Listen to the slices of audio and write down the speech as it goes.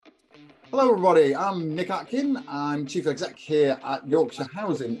Hello everybody, I'm Nick Atkin, I'm Chief Exec here at Yorkshire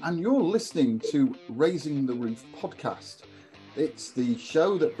Housing and you're listening to Raising the Roof podcast. It's the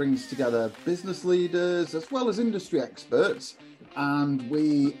show that brings together business leaders as well as industry experts and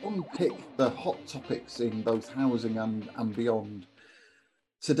we unpick the hot topics in both housing and beyond.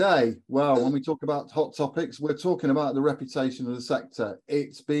 Today, well, when we talk about hot topics, we're talking about the reputation of the sector.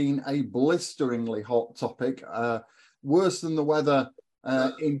 It's been a blisteringly hot topic, worse than the weather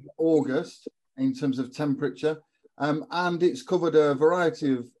in August in terms of temperature, and it's covered a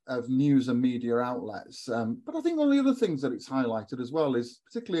variety of news and media outlets. But I think one of the other things that it's highlighted as well is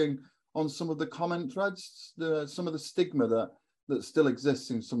particularly on some of the comment threads, some of the stigma that still exists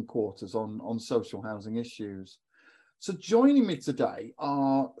in some quarters on social housing issues. So joining me today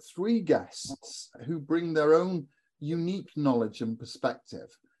are three guests who bring their own unique knowledge and perspective.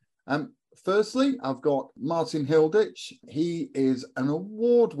 Firstly, I've got Martin Hilditch. He is an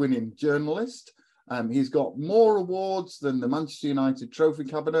award-winning journalist. He's got more awards than the Manchester United Trophy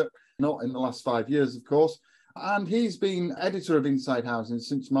Cabinet, not in the last 5 years, of course. And he's been editor of Inside Housing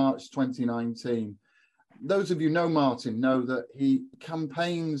since March 2019. Those of you know Martin know that he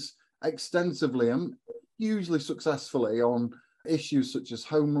campaigns extensively and hugely successfully on issues such as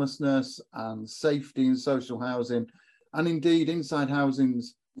homelessness and safety in social housing. And indeed, Inside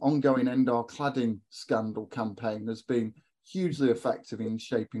Housing's ongoing End Our Cladding scandal campaign has been hugely effective in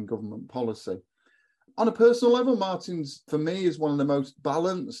shaping government policy. On a personal level, Martin's, for me, is one of the most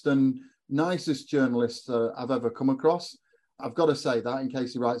balanced and nicest journalists I've ever come across. I've got to say that in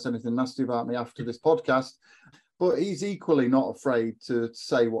case he writes anything nasty about me after this podcast, but he's equally not afraid to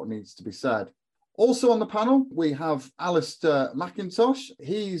say what needs to be said. Also on the panel, we have Alistair McIntosh.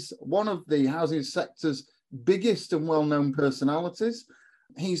 He's one of the housing sector's biggest and well-known personalities.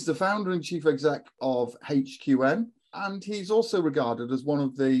 He's the founder and chief exec of HQN, and he's also regarded as one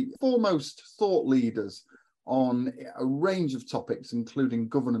of the foremost thought leaders on a range of topics, including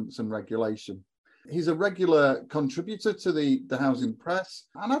governance and regulation. He's a regular contributor to the Housing Press,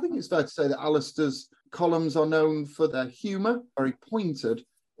 and I think it's fair to say that Alistair's columns are known for their humour, very pointed,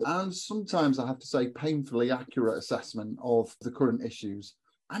 and sometimes I have to say painfully accurate assessment of the current issues.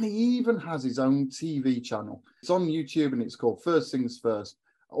 And he even has his own TV channel. It's on YouTube and it's called First Things First.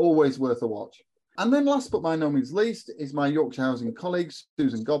 Always worth a watch. And then last but by no means least is my Yorkshire Housing colleague,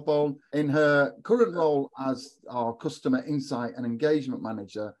 Susan Godbold. In her current role as our Customer Insight and Engagement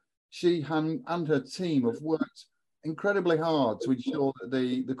Manager, she and her team have worked incredibly hard to ensure that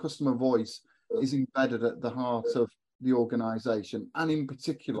the customer voice is embedded at the heart of the organisation, and in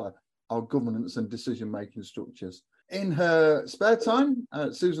particular, our governance and decision-making structures. In her spare time,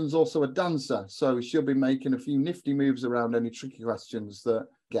 Susan's also a dancer, so she'll be making a few nifty moves around any tricky questions that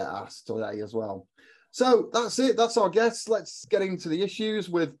get asked today as well. So that's it, that's our guests. Let's get into the issues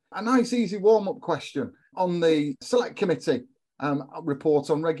with a nice easy warm-up question on the Select Committee report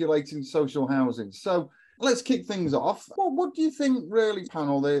on regulating social housing. So let's kick things off. Well, what do you think really,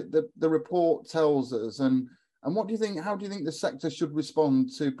 panel, the report tells us, and what do you think, how do you think the sector should respond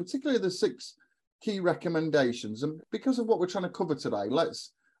to particularly the 6 key recommendations? And because of what we're trying to cover today,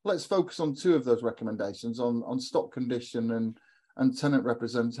 let's focus on 2 of those recommendations on stock condition and tenant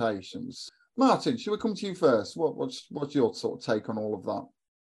representations. Martin, should we come to you first? What's your sort of take on all of that?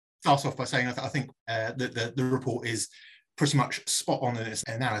 Start off by saying I think that the report is pretty much spot on in its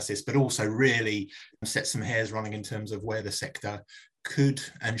analysis, but also really sets some hairs running in terms of where the sector could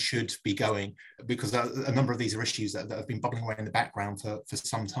and should be going, because a number of these are issues that have been bubbling away in the background for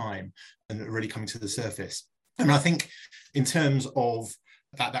some time and are really coming to the surface. And I think in terms of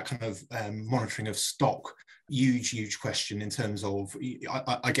that kind of monitoring of stock, huge question in terms of,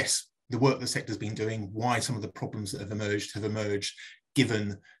 I guess, the work the sector's been doing, why some of the problems that have emerged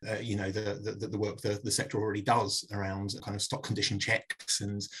given the work the sector already does around kind of stock condition checks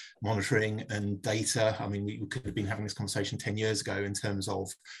and monitoring and data. I mean, we could have been having this conversation 10 years ago in terms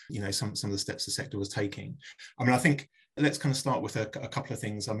of some of the steps the sector was taking. I mean, I think let's kind of start with a couple of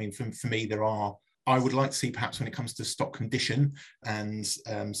things. I mean, for me, I would like to see perhaps when it comes to stock condition and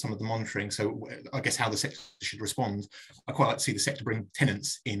some of the monitoring, so I guess how the sector should respond, I quite like to see the sector bring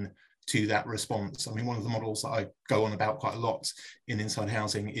tenants in to that response. I mean, one of the models that I go on about quite a lot in Inside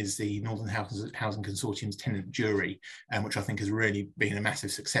Housing is the Northern Housing Consortium's tenant jury, which I think has really been a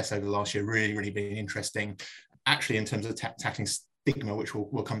massive success over the last year, really been interesting, actually in terms of tackling stigma, which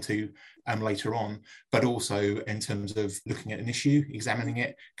we'll come to later on, but also in terms of looking at an issue, examining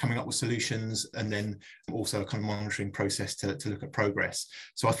it, coming up with solutions, and then also a kind of monitoring process to look at progress.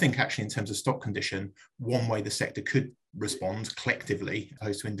 So I think actually in terms of stock condition, one way the sector could respond collectively,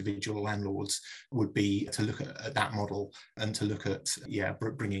 opposed to individual landlords, would be to look at that model and to look at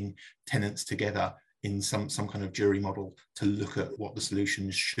bringing tenants together in some kind of jury model to look at what the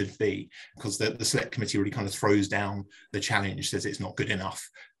solutions should be, because the select committee really kind of throws down the challenge, says it's not good enough,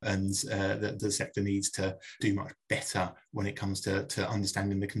 and the sector needs to do much better when it comes to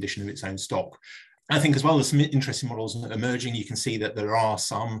understanding the condition of its own stock. I think as well, there's some interesting models emerging. You can see that there are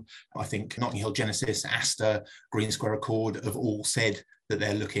some. I think Notting Hill Genesis, Astor, Green Square Accord have all said that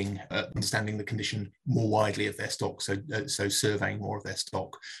they're looking at understanding the condition more widely of their stock, so surveying more of their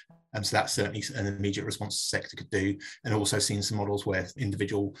stock. So that's certainly an immediate response the sector could do. And also seen some models where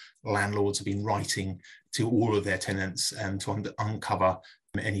individual landlords have been writing to all of their tenants to uncover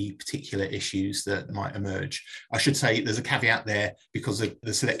any particular issues that might emerge. I should say there's a caveat there, because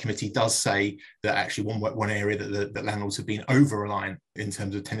the select committee does say that actually one area that landlords have been over-reliant in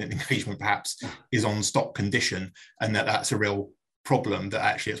terms of tenant engagement perhaps is on stock condition, and that's a real problem, that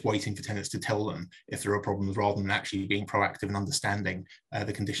actually it's waiting for tenants to tell them if there are problems rather than actually being proactive and understanding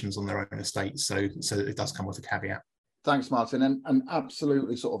the conditions on their own estate. So it does come with a caveat. Thanks, Martin, and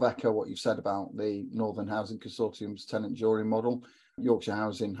absolutely sort of echo what you've said about the Northern Housing Consortium's tenant jury model. Yorkshire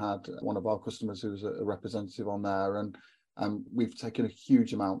Housing had one of our customers who was a representative on there, and we've taken a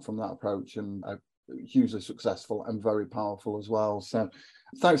huge amount from that approach, and hugely successful and very powerful as well. So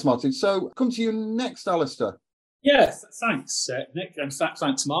thanks, Martin. So come to you next, Alistair. Yeah, thanks, Nick, and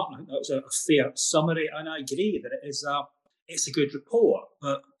thanks, Martin. I think that was a fair summary, and I agree that it's a good report,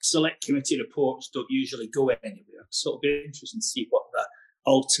 but select committee reports don't usually go anywhere. So it'll be interesting to see what the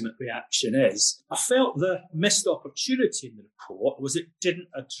ultimate reaction is. I felt the missed opportunity in the report was it didn't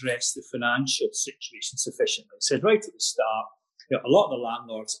address the financial situation sufficiently. It said right at the start, a lot of the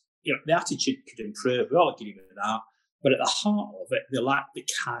landlords, the attitude could improve. We all agree with that, but at the heart of it, they lack the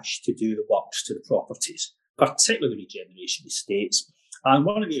cash to do the works to the properties, particularly regeneration estates. And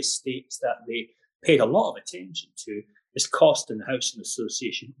one of the estates that they paid a lot of attention to is costing the Housing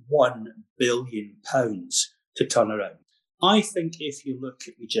Association £1 billion to turn around. I think if you look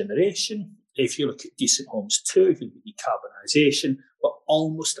at regeneration, if you look at Decent Homes 2, if you look at decarbonisation, we're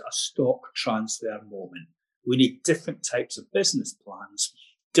almost at a stock transfer moment. We need different types of business plans,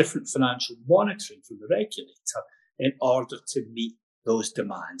 different financial monitoring from the regulator in order to meet those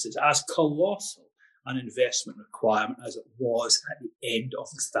demands. It's as colossal an investment requirement as it was at the end of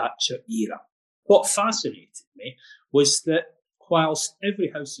the Thatcher era. What fascinated me was that whilst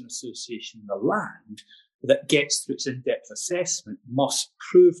every housing association in the land that gets through its in-depth assessment must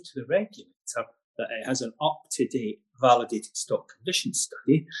prove to the regulator that it has an up-to-date validated stock condition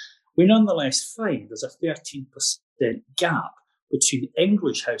study, we nonetheless find there's a 13% gap between the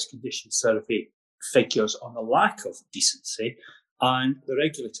English House Condition Survey figures on the lack of decency and the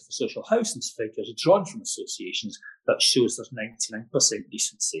Regulator for Social Housing's figures drawn from associations that shows there's 99%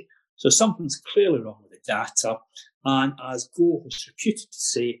 decency. So something's clearly wrong with the data. And as Go was reputed to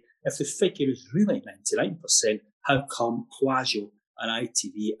say, if the figure is really 99%, how come Quasio and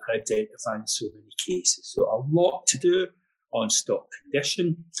ITV are identifying so many cases? So a lot to do on stock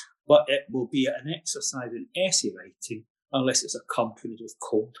condition, but it will be an exercise in essay writing unless it's accompanied with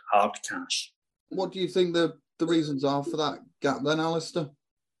cold, hard cash. What do you think the reasons are for that gap then, Alistair?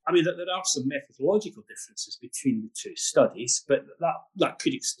 I mean, there are some methodological differences between the two studies, but that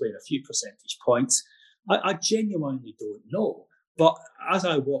could explain a few percentage points. I genuinely don't know. But as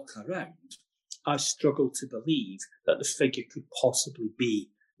I walk around, I struggle to believe that the figure could possibly be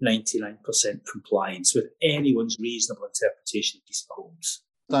 99% compliance with anyone's reasonable interpretation of decent homes.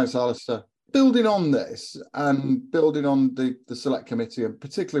 Thanks, Alistair. Building on this and building on the select committee, and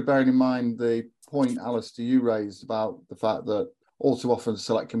particularly bearing in mind the point, Alistair, you raised about the fact that all too often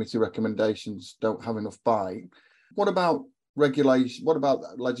select committee recommendations don't have enough bite. What about regulation? What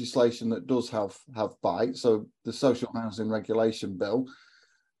about legislation that does have bite? So the Social Housing Regulation Bill,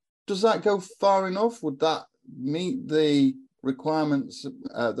 does that go far enough? Would that meet the requirements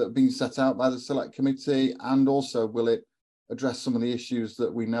that have been set out by the select committee? And also, will it address some of the issues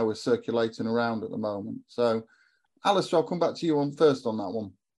that we know are circulating around at the moment? So, Alistair, I'll come back to you on first on that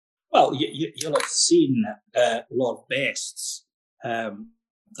one. Well, you'll have seen Lord Best's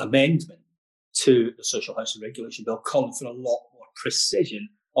amendment to the Social Housing Regulation Bill calling for a lot more precision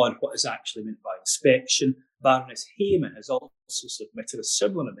on what is actually meant by inspection. Baroness Hayman has also submitted a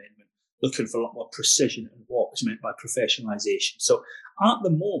similar amendment looking for a lot more precision in what is meant by professionalisation. So at the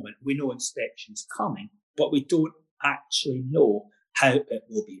moment, we know inspection's coming, but we don't actually know how it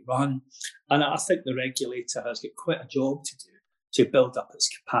will be run. And I think the regulator has got quite a job to do to build up its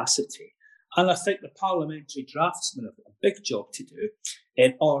capacity. And I think the parliamentary draftsmen have a big job to do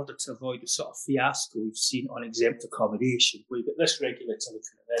in order to avoid the sort of fiasco we've seen on exempt accommodation. We've got this regulator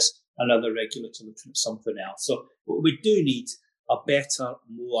looking at this, another regulator looking at something else. So we do need a better,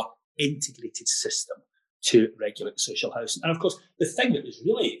 more integrated system to regulate social housing. And of course, the thing that is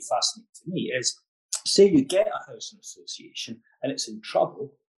really fascinating to me is, say you get a housing association and it's in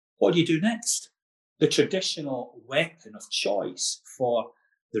trouble, what do you do next? The traditional weapon of choice for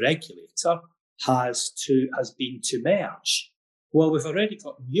the regulator has been to merge. Well, we've already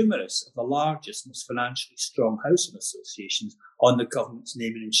got numerous of the largest, most financially strong housing associations on the government's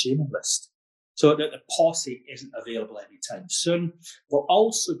naming and shaming list. So that the posse isn't available anytime soon. We'll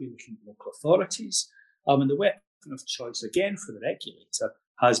also be looking at local authorities. And the weapon of choice, again, for the regulator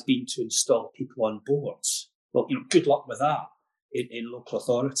has been to install people on boards. Well, good luck with that in local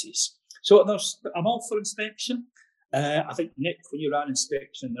authorities. So I'm all for inspection. I think, Nick, when you ran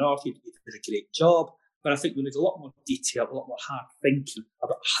inspection in the North, you did a great job. But I think we need a lot more detail, a lot more hard thinking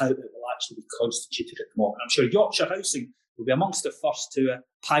about how it will actually be constituted at the moment. I'm sure Yorkshire Housing will be amongst the first to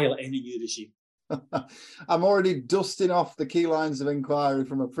pilot any new regime. I'm already dusting off the key lines of inquiry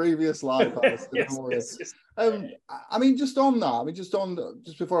from a previous live post. Yes. I mean, just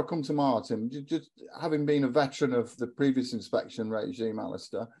before I come to Martin, just having been a veteran of the previous inspection regime,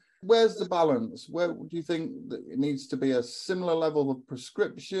 Alistair, where's the balance? Where do you think that it needs to be a similar level of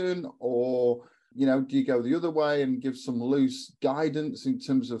prescription, or do you go the other way and give some loose guidance in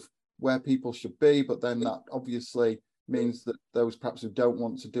terms of where people should be, but then that obviously means that those perhaps who don't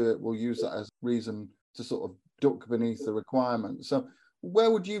want to do it will use that as reason to sort of duck beneath the requirements. So where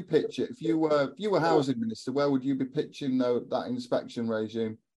would you pitch it? If you were housing minister, where would you be pitching that inspection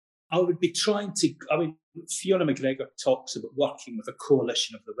regime? I would be trying to, Fiona McGregor talks about working with a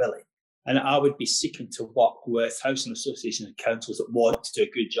coalition of the willing. And I would be seeking to work with housing associations and councils that want to do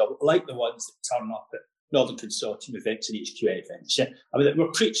a good job, like the ones that turn up at Northern Consortium events and HQA events. Yeah?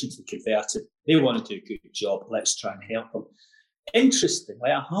 We're preaching to the converted. They want to do a good job. Let's try and help them. Interestingly,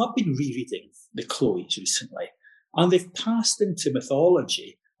 I have been rereading the Chloes recently, and they've passed into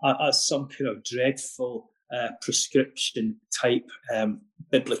mythology as some kind of dreadful prescription type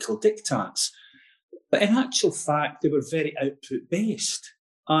biblical diktats. But in actual fact, they were very output based.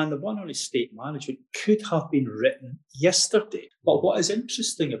 And the one on estate management could have been written yesterday. But what is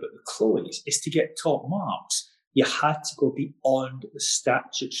interesting about the Chloes is to get top marks, you had to go beyond the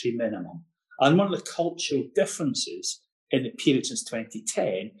statutory minimum. And one of the cultural differences in the period since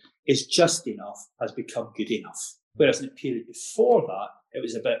 2010 is just enough has become good enough. Whereas in the period before that, it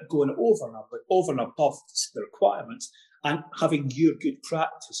was about going over and above the requirements and having your good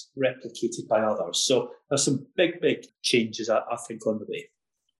practice replicated by others. So there's some big changes, I think, on the way.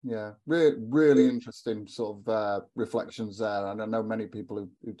 Yeah, really interesting sort of reflections there. And I know many people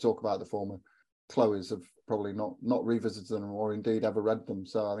who talk about the former Chloes have probably not revisited them or indeed ever read them.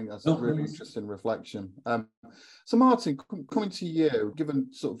 So I think that's a really interesting reflection. So Martin, coming to you,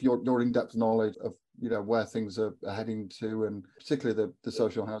 given sort of your in-depth knowledge of where things are heading to, and particularly the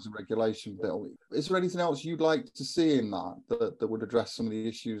social housing regulation bill, is there anything else you'd like to see in that would address some of the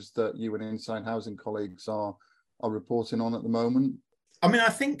issues that you and Inside Housing colleagues are reporting on at the moment? I mean, I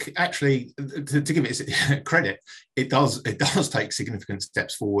think actually, to give it credit, it does take significant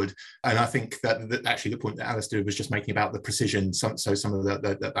steps forward, and I think that actually the point that Alistair was just making about the precision. So some of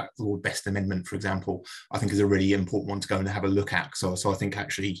that Lord Best Amendment, for example, I think is a really important one to go and have a look at. So I think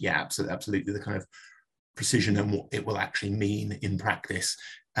actually, yeah, absolutely, the kind of precision and what it will actually mean in practice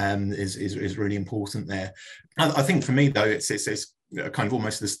is really important there. I think for me though, it's kind of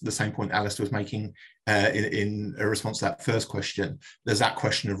almost the same point Alistair was making in a response to that first question. There's that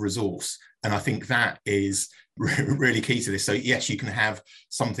question of resource, and I think that is really key to this. So yes, you can have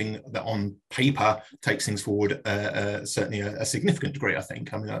something that on paper takes things forward certainly a significant degree. I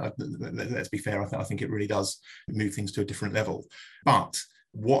think. I mean, let's be fair. I think it really does move things to a different level, but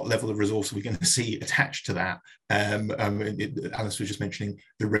what level of resource are we going to see attached to that? Alice was just mentioning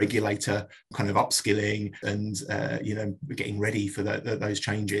the regulator kind of upskilling and getting ready for those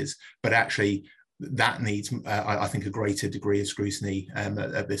changes, but actually that needs, I think, a greater degree of scrutiny.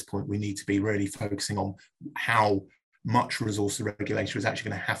 At this point, we need to be really focusing on how much resource the regulator is actually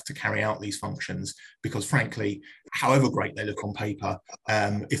going to have to carry out these functions, because frankly, however great they look on paper,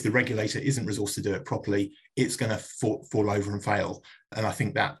 if the regulator isn't resourced to do it properly, it's going to fall over and fail. And I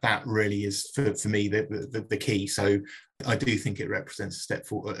think that really is for me the key. So I do think it represents a step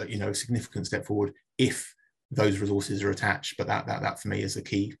forward, a significant step forward if those resources are attached. But that for me is a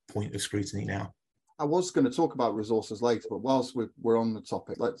key point of scrutiny now. I was going to talk about resources later, but whilst we're on the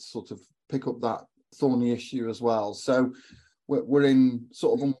topic, let's sort of pick up that thorny issue as well. So we're in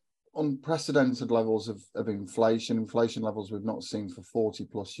sort of unprecedented levels of inflation levels we've not seen for 40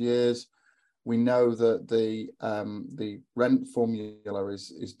 plus years. We know that the rent formula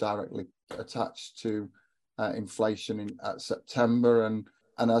is directly attached to inflation at September, and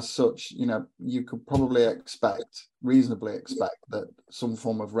as such, you could probably reasonably expect that some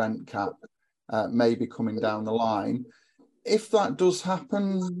form of rent cap may be coming down the line. If that does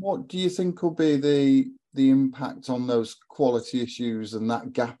happen, what do you think will be the impact on those quality issues and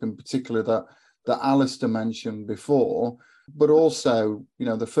that gap in particular that Alistair mentioned before, but also,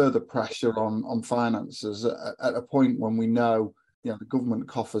 the further pressure on finances at a point when we know, the government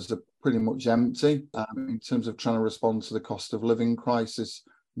coffers are pretty much empty in terms of trying to respond to the cost of living crisis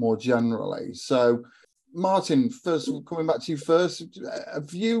more generally. So, Martin, first, coming back to you first, a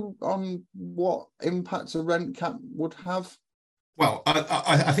view on what impact a rent cap would have? Well,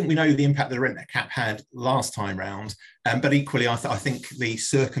 I think we know the impact that the rent cap had last time round, but equally, I think the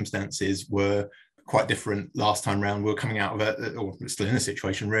circumstances were quite different last time round. We were coming out of or still in a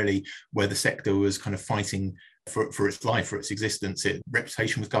situation really, where the sector was kind of fighting for its life, for its existence. Its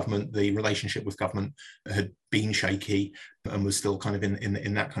reputation with government, the relationship with government had been shaky and was still kind of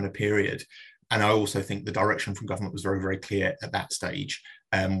in that kind of period. And I also think the direction from government was very, very clear at that stage,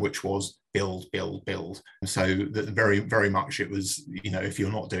 which was build. So that very, very much it was, if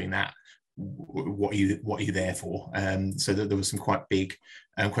you're not doing that, what are you there for? So that there was some quite big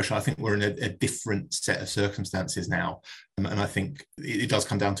question. I think we're in a different set of circumstances now, and I think it does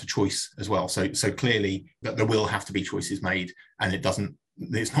come down to choice as well. So clearly that there will have to be choices made, and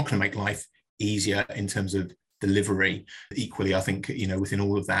it's not going to make life easier in terms of delivery. Equally, I think, within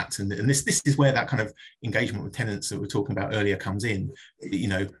all of that, and this is where that kind of engagement with tenants that we were talking about earlier comes in.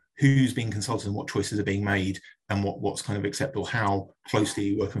 Who's being consulted and what choices are being made, and what's kind of acceptable, how closely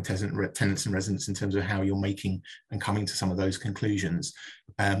you work with tenants and residents in terms of how you're making and coming to some of those conclusions.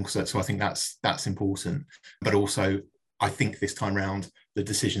 So I think that's important. But also, I think this time round, the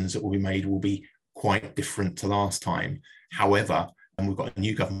decisions that will be made will be quite different to last time. However, and we've got a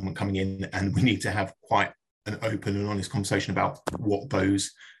new government coming in, and we need to have quite an open and honest conversation about what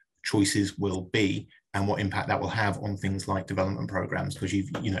those choices will be and what impact that will have on things like development programs. Because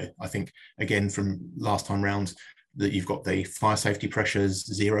I think, again, from last time round, that you've got the fire safety pressures,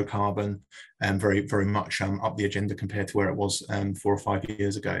 zero carbon, and very, very much up the agenda compared to where it was 4 or 5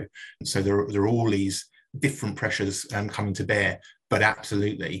 years ago. So there are all these different pressures coming to bear, but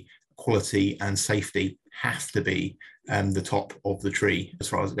absolutely quality and safety have to be the top of the tree as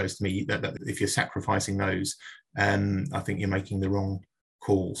far as it goes to me. That if you're sacrificing those, I think you're making the wrong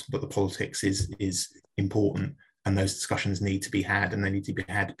calls. But the politics is important, and those discussions need to be had, and they need to be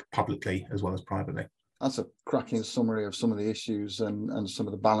had publicly as well as privately. That's a cracking summary of some of the issues and some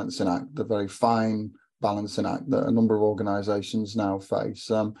of the balancing act, the very fine balancing act that a number of organisations now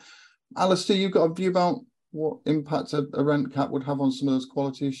face. Alistair, you've got a view about what impact a rent cap would have on some of those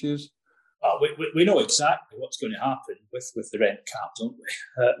quality issues? We know exactly what's going to happen with the rent cap, don't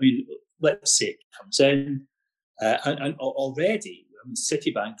we? Let's say it comes in, and already,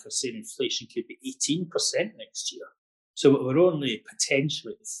 Citibank are saying inflation could be 18% next year. So we're only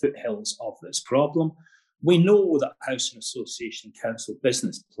potentially at the foothills of this problem. We know that housing association and council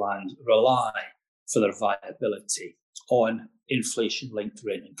business plans rely for their viability on inflation-linked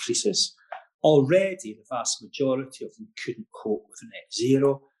rent increases. Already, the vast majority of them couldn't cope with net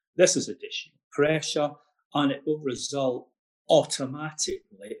zero. This is additional pressure, and it will result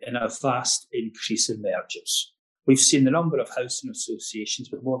automatically in a vast increase in mergers. We've seen the number of housing associations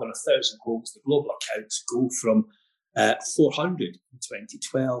with more than 1,000 homes, the global accounts, go from 400 in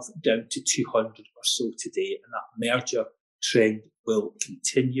 2012 down to 200 or so today, and that merger trend will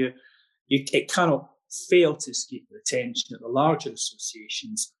continue. It cannot fail to escape the attention that the larger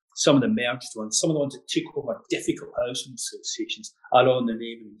associations, some of the merged ones, some of the ones that took over difficult housing associations, are on the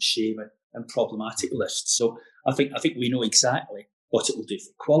name and shame and problematic lists. So I think we know exactly what it will do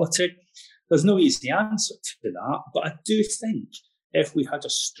for quality. There's no easy answer to that, but I do think if we had a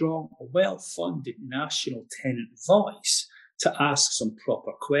strong, well-funded national tenant voice to ask some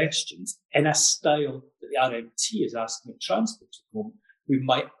proper questions in a style that the RMT is asking at Transport at the moment, we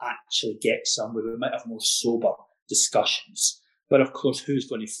might actually get somewhere. We might have more sober discussions. But of course, who's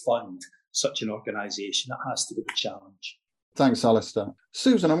going to fund such an organisation? That has to be the challenge. Thanks, Alistair.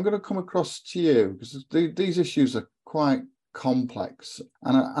 Susan, I'm going to come across to you because these issues are quite complex,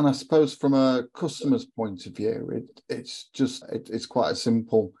 and I suppose from a customer's point of view, it's quite a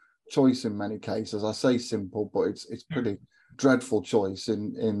simple choice in many cases. I say simple, but it's pretty dreadful choice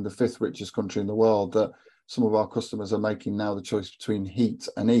in the 5th richest country in the world that some of our customers are making now, the choice between heat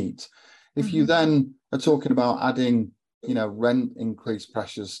and eat. If you then are talking about adding rent increase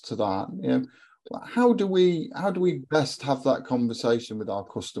pressures to that. How do we best have that conversation with our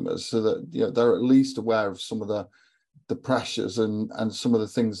customers so that they're at least aware of some of the pressures and some of the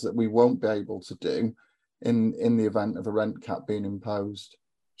things that we won't be able to do in the event of a rent cap being imposed?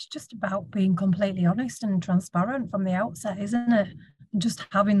 It's just about being completely honest and transparent from the outset, isn't it? And just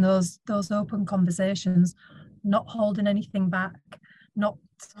having those open conversations, not holding anything back, not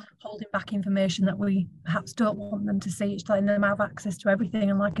holding back information that we perhaps don't want them to see, just letting them have access to everything.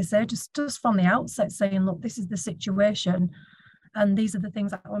 And like I say, just from the outset saying, look, this is the situation and these are the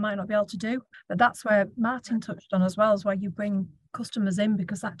things that we might not be able to do. But that's where Martin touched on as well, is where you bring customers in,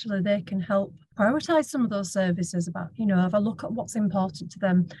 because actually they can help prioritise some of those services, about, have a look at what's important to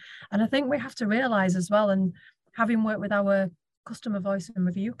them. And I think we have to realise as well, and having worked with our customer voice and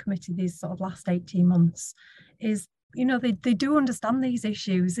review committee these sort of last 18 months, is they do understand these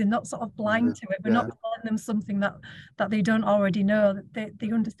issues. They're not sort of blind to it. We're not telling them something that they don't already know.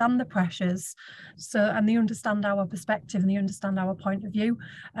 They understand the pressures, and they understand our perspective and they understand our point of view,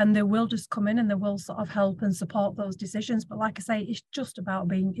 and they will just come in and they will sort of help and support those decisions. But like I say, it's just about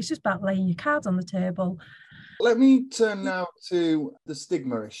laying your cards on the table. Let me turn now to the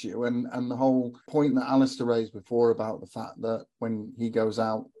stigma issue and the whole point that Alistair raised before about the fact that when he goes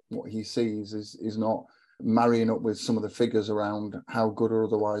out, what he sees is not marrying up with some of the figures around how good or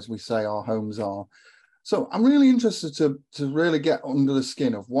otherwise we say our homes are. So I'm really interested to really get under the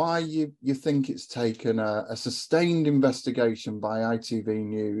skin of why you think it's taken a sustained investigation by ITV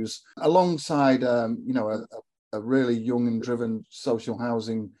News alongside a really young and driven social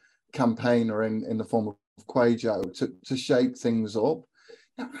housing campaigner in the form of Quajo to shake things up.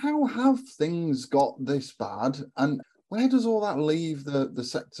 How have things got this bad, and where does all that leave the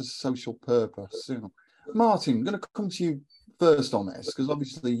sector's social purpose? Martin, I'm going to come to you first on this, because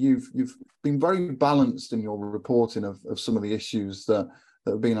obviously you've been very balanced in your reporting of some of the issues that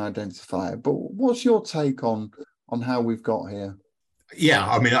have been identified. But what's your take on how we've got here? Yeah,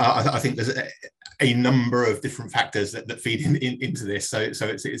 I mean, I think there's a number of different factors that feed into this. So it's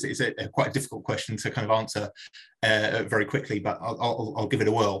a quite a difficult question to kind of answer very quickly, but I'll give it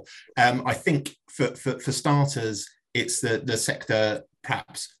a whirl. I think for starters, it's the sector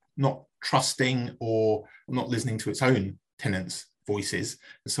perhaps not trusting or not listening to its own tenants' voices.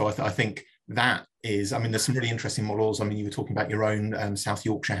 So I think that is, there's some really interesting models. You were talking about your own South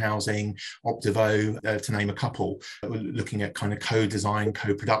Yorkshire Housing, Optivo, to name a couple, looking at kind of co-design,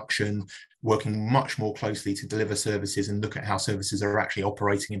 co-production, working much more closely to deliver services and look at how services are actually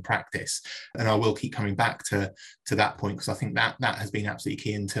operating in practice. And I will keep coming back to that point, because I think that has been absolutely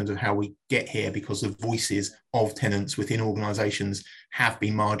key in terms of how we get here, because the voices of tenants within organisations have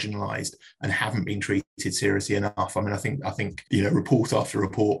been marginalised and haven't been treated seriously enough. I think report after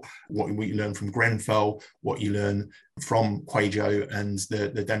report, what you learn from Grenfell, what you learn from Quajo and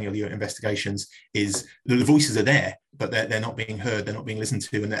the Daniel Ewart investigations, is the voices are there, but they're not being heard, they're not being listened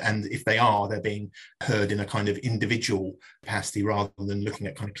to, and if they are, they're being heard in a kind of individual capacity rather than looking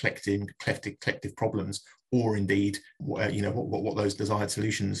at kind of collective problems, or indeed what those desired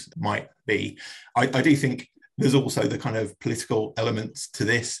solutions might be. I do think there's also the kind of political elements to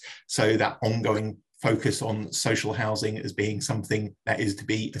this, so that ongoing focus on social housing as being something that is to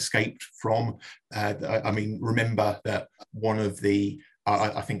be escaped from. Remember that one of the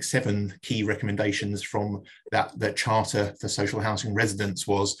I think 7 key recommendations from the Charter for Social Housing Residents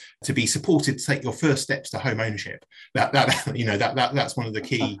was to be supported to take your first steps to home ownership. That's one of the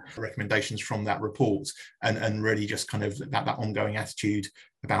key recommendations from that report, and really just kind of that ongoing attitude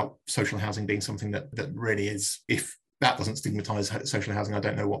about social housing being something that really is, if that doesn't stigmatise social housing, I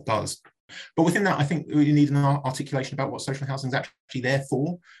don't know what does. But within that, I think we need an articulation about what social housing is actually there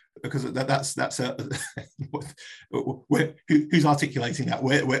for, because who's articulating that?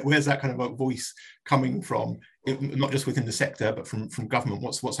 Where's that kind of a voice coming from? Not just within the sector, but from government.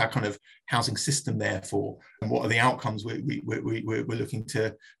 What's our kind of housing system there for, and what are the outcomes we're looking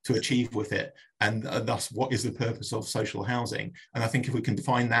to achieve with it, and thus what is the purpose of social housing? And I think if we can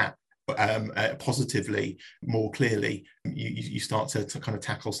define that positively, more clearly, you start to kind of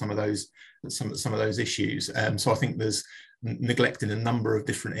tackle some of those issues. So I think there's neglect in a number of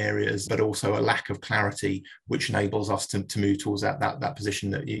different areas, but also a lack of clarity, which enables us to move towards that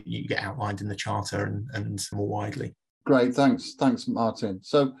position that you get outlined in the Charter and more widely. Great, thanks Martin.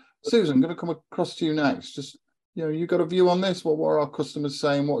 So Susan, I'm going to come across to you next. Just you got a view on this? What are our customers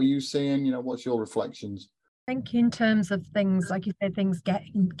saying? What are you seeing? What's your reflections? I think in terms of things, like you said, things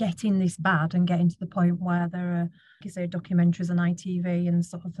getting this bad and getting to the point where there are, like you say, documentaries on ITV and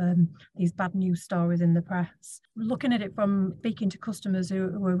sort of these bad news stories in the press. Looking at it from speaking to customers who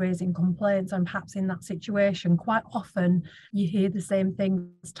are raising complaints and perhaps in that situation, quite often you hear the same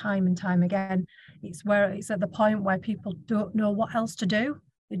things time and time again. It's at the point where people don't know what else to do.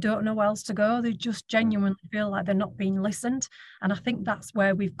 They don't know where else to go. They just genuinely feel like they're not being listened. And I think that's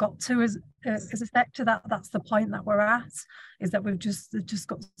where we've got to as a sector. That's the point that we're at, is that we've just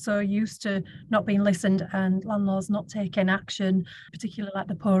got so used to not being listened and landlords not taking action, particularly like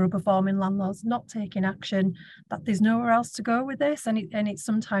the poorer performing landlords not taking action, that there's nowhere else to go with this. And it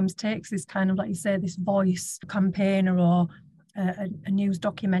sometimes takes this kind of, like you say, this voice campaigner or a news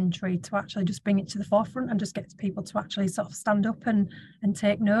documentary to actually just bring it to the forefront and just get people to actually sort of stand up and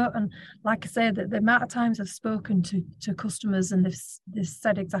take note. And like I said, the amount of times I've spoken to customers and they've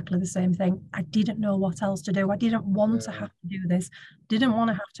said exactly the same thing. I didn't know what else to do. I didn't want to have to do this. Didn't want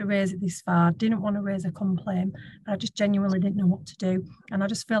to have to raise it this far. Didn't want to raise a complaint. I just genuinely didn't know what to do. And I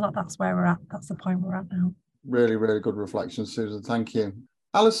just feel like that's where we're at. That's the point we're at now. Really, really good reflection, Susan. Thank you.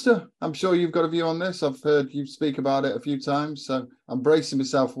 Alistair, I'm sure you've got a view on this. I've heard you speak about it a few times, so I'm bracing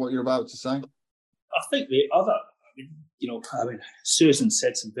myself for what you're about to say. I think the other, Susan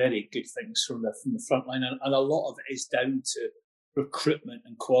said some very good things from the front line, and a lot of it is down to recruitment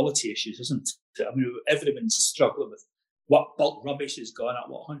and quality issues, isn't it? I mean, everyone's struggling with what bulk rubbish has gone up,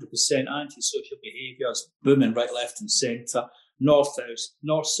 100% antisocial behaviours, booming right, left and centre, north,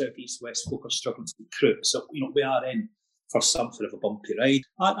 south, east, west, folk are struggling to recruit. So, we are in for something of a bumpy ride.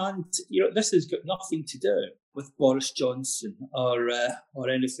 And this has got nothing to do with Boris Johnson or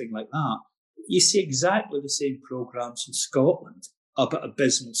anything like that. You see exactly the same programmes in Scotland about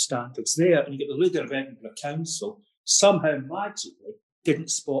abysmal standards there, and you get the leader of Edinburgh Council somehow magically didn't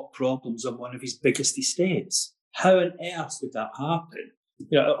spot problems on one of his biggest estates. How on earth would that happen?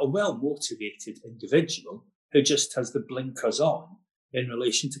 A well-motivated individual who just has the blinkers on in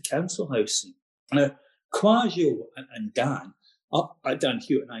relation to council housing. Now, Quasio and Dan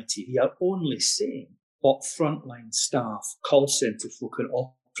Hewitt and ITV are only saying what frontline staff, call centre folk and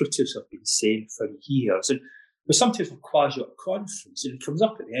operatives have been saying for years. And we sometimes have Quasio at a conference and he comes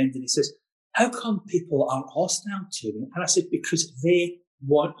up at the end and he says, how come people aren't hostile to me? And I said, because they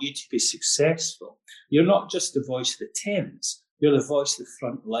want you to be successful. You're not just the voice of the tenants, you're the voice of the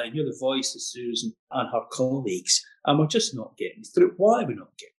front line, you're the voice of Susan and her colleagues. And we're just not getting through. Why are we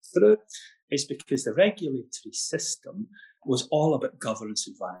not getting through? It's because the regulatory system was all about governance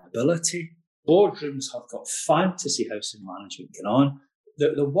and viability. Boardrooms have got fantasy housing management going on.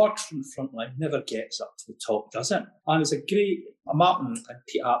 The word from the front line never gets up to the top, does it? And it's Martin and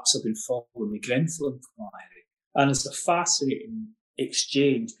Pete Apps have been following the Grenfell inquiry. And it's a fascinating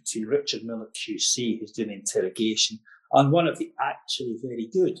exchange between Richard Miller QC, who's doing the interrogation, and one of the actually very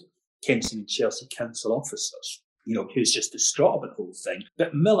good Kensington and Chelsea council officers, who's just distraught about the whole thing.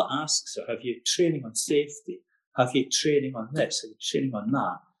 But Miller asks her, have you training on safety? Have you training on this? Have you training on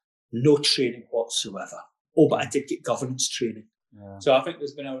that? No training whatsoever. Oh, but I did get governance training. Yeah. So I think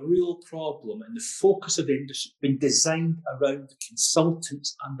there's been a real problem, and the focus of the industry has been designed around the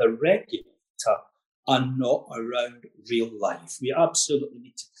consultants and the regulator and not around real life. We absolutely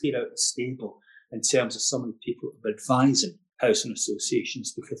need to clear out the stable in terms of some of the people who have been advising housing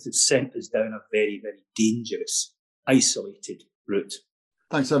associations, because they've sent us down a very, very dangerous, isolated route.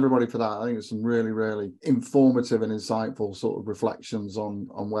 Thanks everybody for that. I think it's some really, really informative and insightful sort of reflections on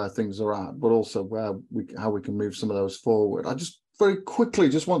where things are at, but also how we can move some of those forward. I just very quickly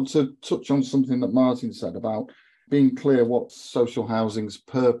just want to touch on something that Martin said about being clear what social housing's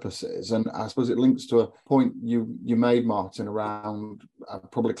purpose is. And I suppose it links to a point you made, Martin, around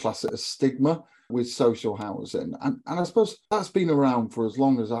probably class it as stigma with social housing. And I suppose that's been around for as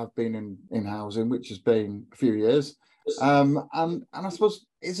long as I've been in housing, which has been a few years. And I suppose,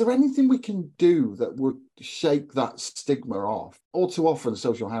 is there anything we can do that would shake that stigma off? All too often,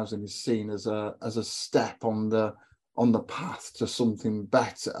 social housing is seen as a step on the path to something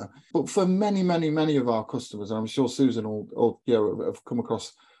better. But for many, many, many of our customers, and I'm sure Susan will have come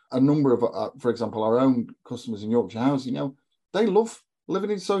across a number of, for example, our own customers in Yorkshire Housing, they love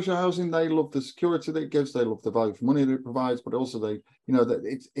living in social housing. They love the security that it gives. They love the value for money that it provides, but also that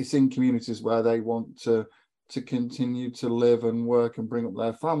it's in communities where they want to continue to live and work and bring up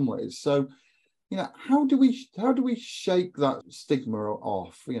their families. So, how do we shake that stigma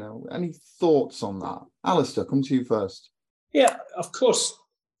off? Any thoughts on that? Alistair, come to you first. Yeah, of course,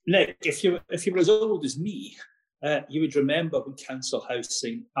 Nick. If you were as old as me, you would remember when council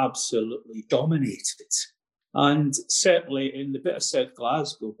housing absolutely dominated, and certainly in the bit of South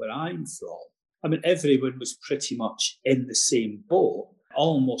Glasgow where I'm from, I mean, everyone was pretty much in the same boat,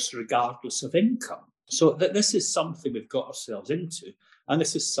 almost regardless of income. So this is something we've got ourselves into, and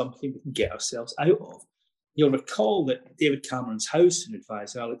this is something we can get ourselves out of. You'll recall that David Cameron's housing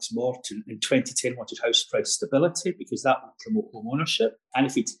advisor, Alex Morton, in 2010 wanted house price stability because that would promote home ownership. And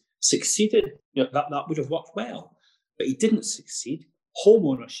if he'd succeeded, that would have worked well. But he didn't succeed. Home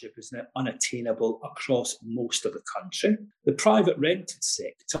ownership is now unattainable across most of the country. The private rented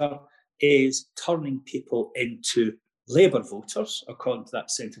sector is turning people into Labour voters, according to that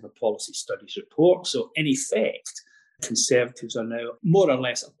Centre for Policy Studies report. So in effect, Conservatives are now more or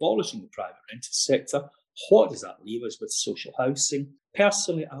less abolishing the private rented sector. What does that leave us with social housing?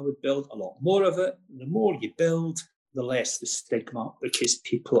 Personally, I would build a lot more of it. The more you build, the less the stigma, because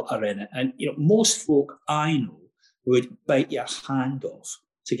people are in it. And most folk I know would bite your hand off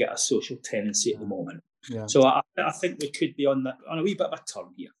to get a social tenancy at the moment. Yeah. So I think we could be on a wee bit of a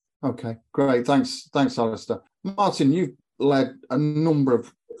turn here. Okay, great. Thanks, Alistair. Martin, you've led a number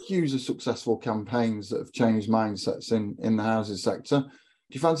of hugely successful campaigns that have changed mindsets in the housing sector.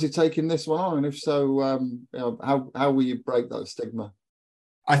 Do you fancy taking this one on? And if so, how will you break that stigma?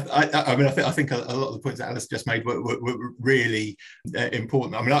 I think a lot of the points that Alice just made were really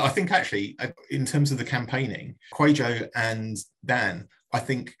important. I mean, I think actually, in terms of the campaigning, Kwejo and Dan, I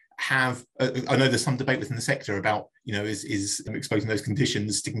think have, I know there's some debate within the sector about, is exposing those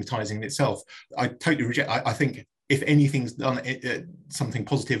conditions stigmatizing in itself. I totally reject. I think if anything's done something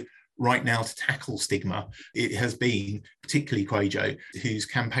positive right now to tackle stigma, it has been particularly Kwejo, whose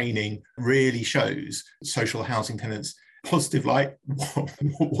campaigning really shows social housing tenants positive light,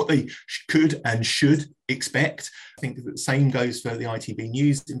 what they could and should expect. I think the same goes for the ITV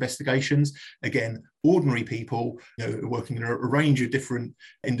News investigations. Again, ordinary people, working in a range of different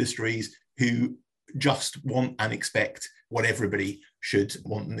industries who just want and expect what everybody should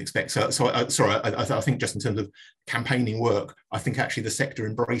want and expect. I think just in terms of campaigning work, I think actually the sector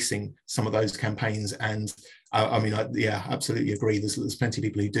embracing some of those campaigns, and I absolutely agree. There's plenty of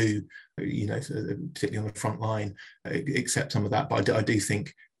people who do, particularly on the front line, accept some of that. But I do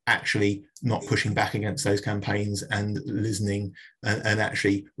think actually not pushing back against those campaigns and listening and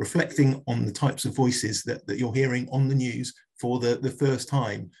actually reflecting on the types of voices that you're hearing on the news for the first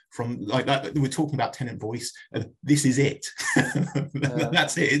time, from like that. We're talking about tenant voice, and this is it.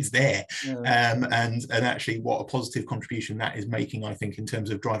 That's it, it's there. And actually what a positive contribution that is making, I think, in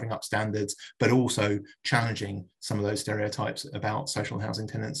terms of driving up standards, but also challenging some of those stereotypes about social housing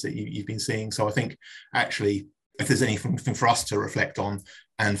tenants that you've been seeing. So I think actually, if there's anything for us to reflect on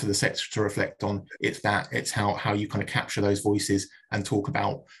and for the sector to reflect on, it's how you kind of capture those voices and talk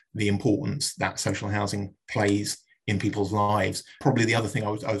about the importance that social housing plays in people's lives. Probably the other thing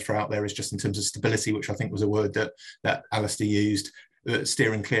I would throw out there is just in terms of stability, which I think was a word that Alistair used,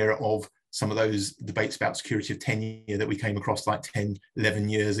 steering clear of some of those debates about security of tenure that we came across like 10, 11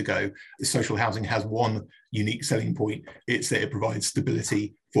 years ago. Social housing has one unique selling point. It's that it provides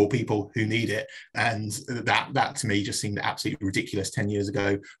stability for people who need it. And that to me just seemed absolutely ridiculous 10 years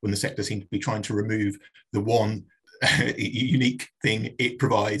ago, when the sector seemed to be trying to remove the one unique thing it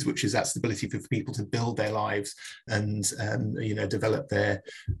provides, which is that stability for people to build their lives and develop their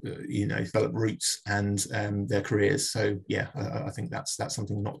develop roots and their careers. So yeah, I think that's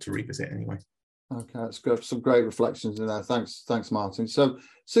something not to revisit anyway. Okay, that's good. Some great reflections in there. Thanks, Martin. So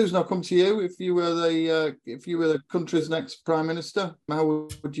Susan, I'll come to you. If you were the country's next Prime Minister, how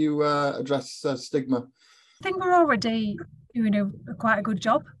would you address stigma? I think we're already doing quite a good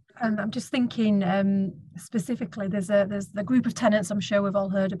job. And I'm just thinking specifically, there's a group of tenants I'm sure we've all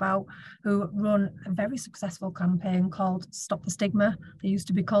heard about who run a very successful campaign called Stop the Stigma. They used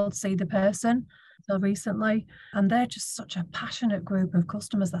to be called See the Person until recently. And they're just such a passionate group of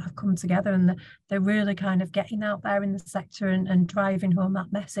customers that have come together, and they're really kind of getting out there in the sector and driving home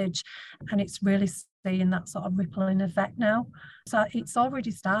that message. And it's really seeing that sort of rippling effect now. So it's already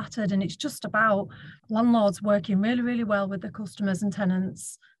started, and it's just about landlords working really, really well with the customers and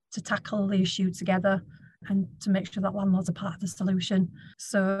tenants to tackle the issue together and to make sure that landlords are part of the solution.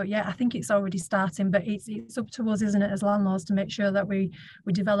 So yeah, I think it's already starting, but it's up to us, isn't it, as landlords, to make sure that we're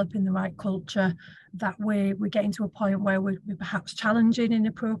developing the right culture, that we're getting to a point where we're perhaps challenging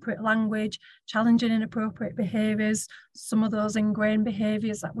inappropriate language, challenging inappropriate behaviours. Some of those ingrained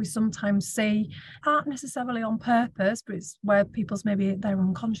behaviours that we sometimes see aren't necessarily on purpose, but it's where people's maybe their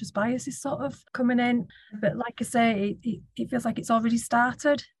unconscious bias is sort of coming in. But like I say, it feels like it's already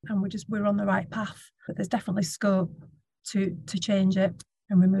started, and we're on the right path. But there's definitely scope to change it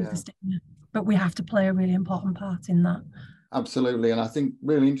and remove the stigma. But we have to play a really important part in that. Absolutely. And I think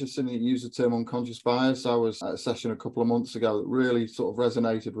really interesting that you use the term unconscious bias. I was at a session a couple of months ago that really sort of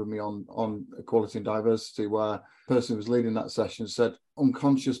resonated with me on equality and diversity, where the person who was leading that session said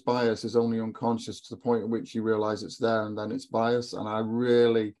unconscious bias is only unconscious to the point at which you realize it's there and then it's bias. And I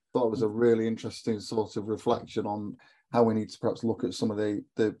really thought it was a really interesting sort of reflection on how we need to perhaps look at some of the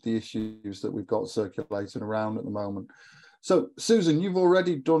issues that we've got circulating around at the moment. So, Susan, you've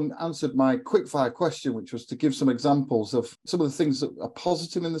already answered my quickfire question, which was to give some examples of some of the things that are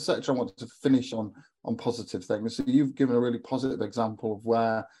positive in the sector. I want to finish on positive things. So you've given a really positive example of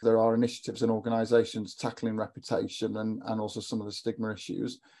where there are initiatives and organisations tackling reputation and also some of the stigma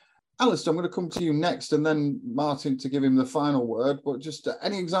issues. Alistair, I'm going to come to you next, and then Martin to give him the final word. But just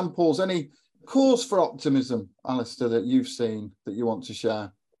any examples, any cause for optimism, Alistair, that you've seen that you want to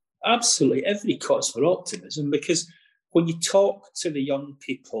share? Absolutely, every cause for optimism, because when you talk to the young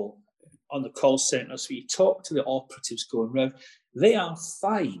people on the call centres, when you talk to the operatives going round, they are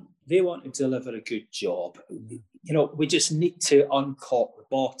fine. They want to deliver a good job. You know, we just need to uncork the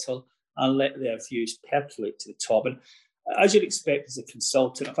bottle and let their views percolate to the top. And as you'd expect as a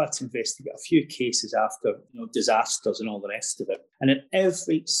consultant, I've had to investigate a few cases after, disasters and all the rest of it. And in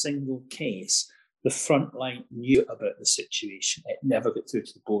every single case, the front line knew about the situation. It never got through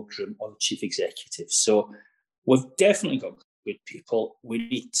to the boardroom or the chief executive. So we've definitely got good people. We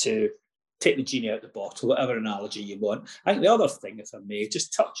need to take the genie out of the bottle, whatever analogy you want. I think the other thing, if I may,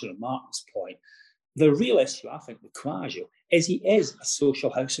 just touching on Martin's point, the real issue, I think, with Quagio is he is a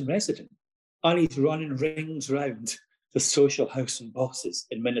social housing resident, and he's running rings round the social housing bosses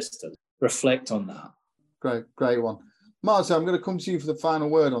and ministers. Reflect on that. Great one. Martin, I'm going to come to you for the final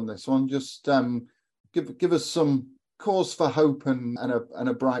word on this one. Just give us some cause for hope and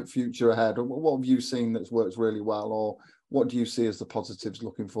a bright future ahead. What have you seen that's worked really well, or what do you see as the positives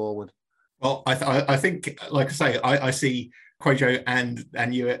looking forward? Well, I think, like I say, I see Quagio and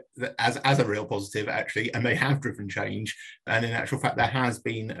Hewitt as a real positive, actually, and they have driven change. And in actual fact, there has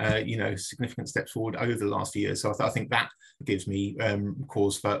been, significant steps forward over the last year. So I think that gives me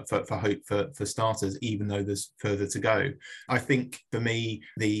cause for hope for starters, even though there's further to go. I think for me,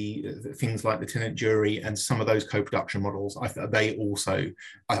 the things like the tenant jury and some of those co-production models, I think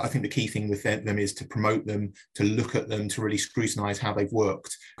the key thing with them is to promote them, to look at them, to really scrutinise how they've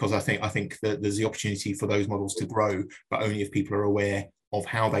worked, because I think that there's the opportunity for those models to grow, but only if people are aware of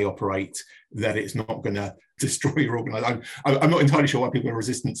how they operate, that it's not going to destroy your organisation. I'm not entirely sure why people are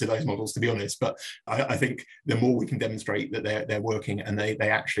resistant to those models, to be honest, but I think the more we can demonstrate that they're working and they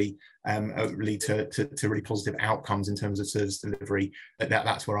actually lead to really positive outcomes in terms of service delivery,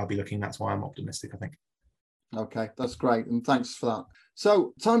 that's where I'll be looking. That's why I'm optimistic, I think. Okay, that's great, and thanks for that.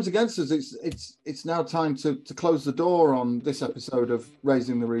 So, time's against us. It's now time to close the door on this episode of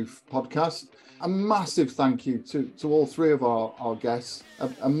Raising the Roof podcast. A massive thank you to all three of our guests.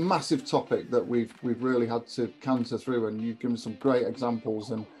 A massive topic that we've really had to canter through, and you've given some great examples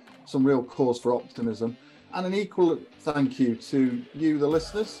and some real cause for optimism. And an equal thank you to you, the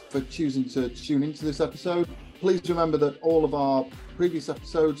listeners, for choosing to tune into this episode. Please remember that all of our previous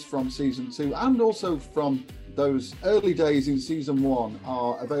episodes from season 2 and also from those early days in season 1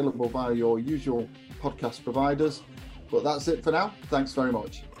 are available via your usual podcast providers. But that's it for now. Thanks very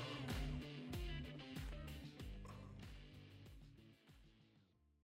much.